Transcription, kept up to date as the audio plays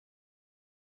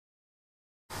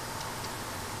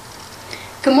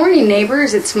Good morning,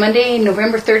 neighbors. It's Monday,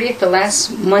 November 30th, the last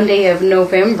Monday of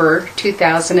November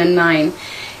 2009,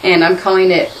 and I'm calling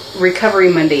it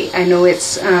Recovery Monday. I know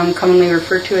it's commonly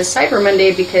referred to as Cyber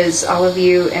Monday because all of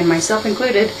you, and myself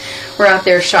included, were out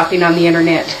there shopping on the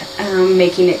internet,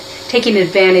 taking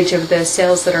advantage of the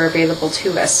sales that are available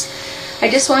to us. I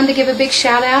just wanted to give a big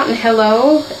shout out and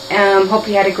hello. Hope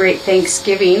you had a great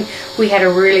Thanksgiving. We had a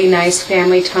really nice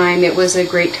family time. It was a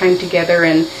great time together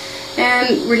and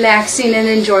relaxing and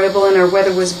enjoyable, and our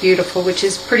weather was beautiful, which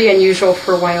is pretty unusual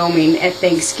for Wyoming at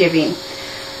Thanksgiving.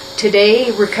 Today,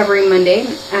 Recovery Monday,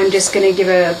 I'm just going to give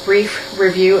a brief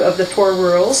review of the 4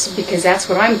 rules because that's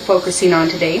what I'm focusing on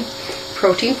today.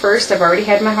 Protein first. I've already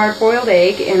had my hard-boiled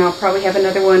egg, and I'll probably have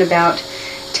another one about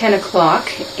 10 o'clock.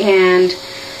 And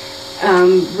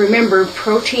remember,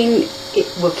 protein, it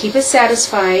will keep us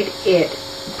satisfied. It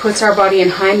puts our body in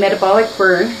high metabolic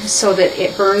burn so that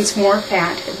it burns more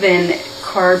fat than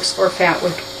carbs or fat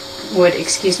would.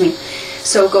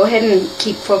 So go ahead and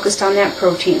keep focused on that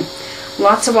protein.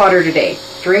 Lots of water today.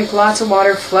 Drink lots of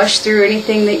water. Flush through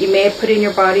anything that you may have put in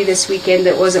your body this weekend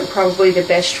that wasn't probably the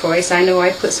best choice. I know I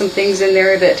put some things in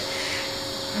there that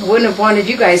I wouldn't have wanted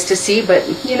you guys to see, but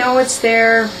you know, it's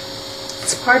there.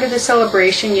 It's part of the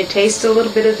celebration. You taste a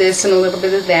little bit of this and a little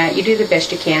bit of that. You do the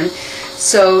best you can.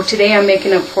 So today I'm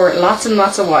making up for it. Lots and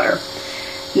lots of water.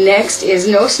 Next is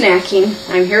no snacking.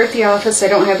 I'm here at the office. I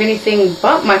don't have anything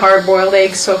but my hard-boiled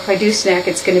eggs, so if I do snack,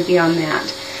 it's going to be on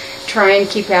that. Try and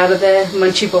keep out of the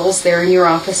munchy bowls there in your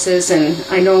offices. And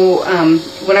I know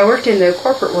when I worked in the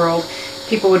corporate world,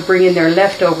 people would bring in their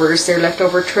leftover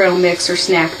trail mix or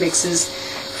snack mixes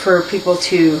for people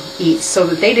to eat so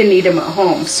that they didn't eat them at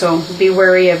home. So be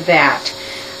wary of that.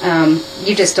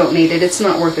 You just don't need it. It's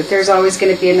not worth it. There's always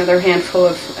going to be another handful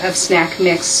of snack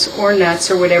mix or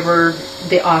nuts or whatever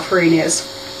the offering is.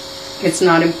 It's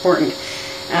not important.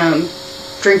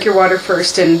 Drink your water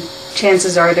first, and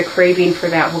chances are the craving for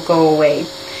that will go away.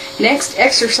 Next,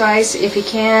 exercise. If you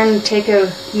can, take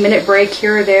a minute break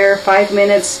here or there, 5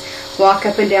 minutes, walk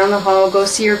up and down the hall, go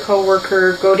see your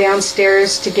coworker, go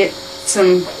downstairs to get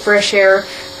some fresh air,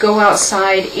 go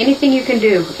outside, anything you can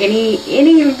do, any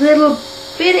little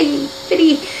bitty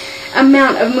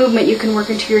amount of movement you can work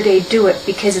into your day, do it,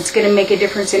 because it's going to make a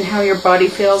difference in how your body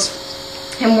feels,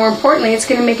 and more importantly, it's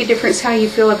going to make a difference how you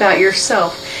feel about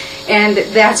yourself. And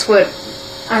that's what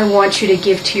I want you to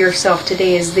give to yourself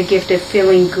today, is the gift of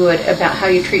feeling good about how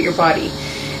you treat your body.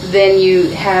 Then you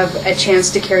have a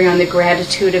chance to carry on the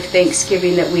gratitude of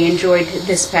Thanksgiving that we enjoyed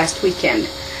this past weekend.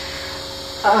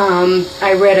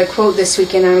 I read a quote this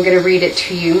weekend. I'm going to read it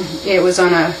to you. It was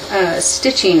on a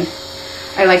stitching.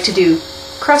 I like to do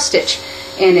cross stitch,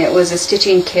 and it was a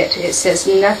stitching kit. It says,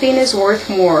 "Nothing is worth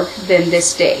more than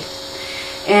this day."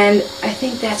 And I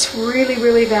think that's really,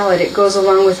 really valid. It goes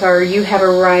along with our "You Have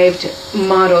Arrived"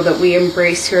 motto that we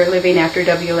embrace here at Living After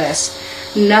WS.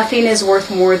 Nothing is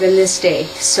worth more than this day.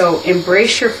 So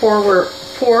embrace your 4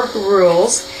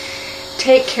 rules.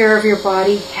 Take care of your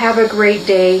body. Have a great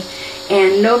day.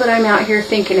 And know that I'm out here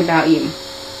thinking about you.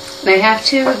 And I have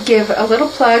to give a little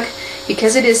plug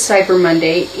because it is Cyber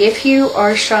Monday. If you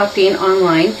are shopping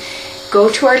online, go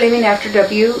to our Living After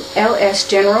WLS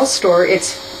general store.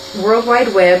 It's World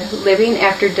Wide Web,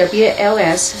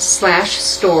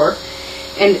 livingafterwls/store,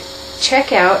 and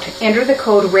check out, enter the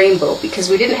code RAINBOW, because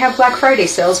we didn't have Black Friday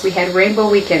sales, we had Rainbow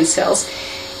Weekend sales.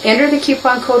 Enter the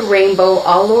coupon code RAINBOW,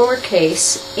 all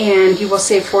lowercase, and you will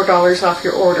save $4 off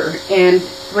your order. And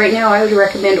right now I would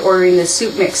recommend ordering the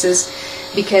soup mixes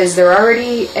because they're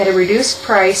already at a reduced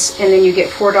price, and then you get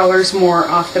 $4 more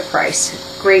off the price.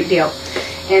 Great deal.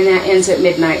 And that ends at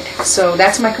midnight. So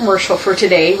that's my commercial for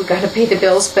today. We've got to pay the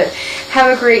bills, but have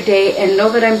a great day and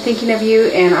know that I'm thinking of you,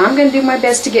 and I'm going to do my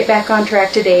best to get back on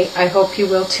track today. I hope you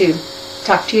will too.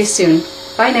 Talk to you soon.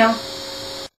 Bye now.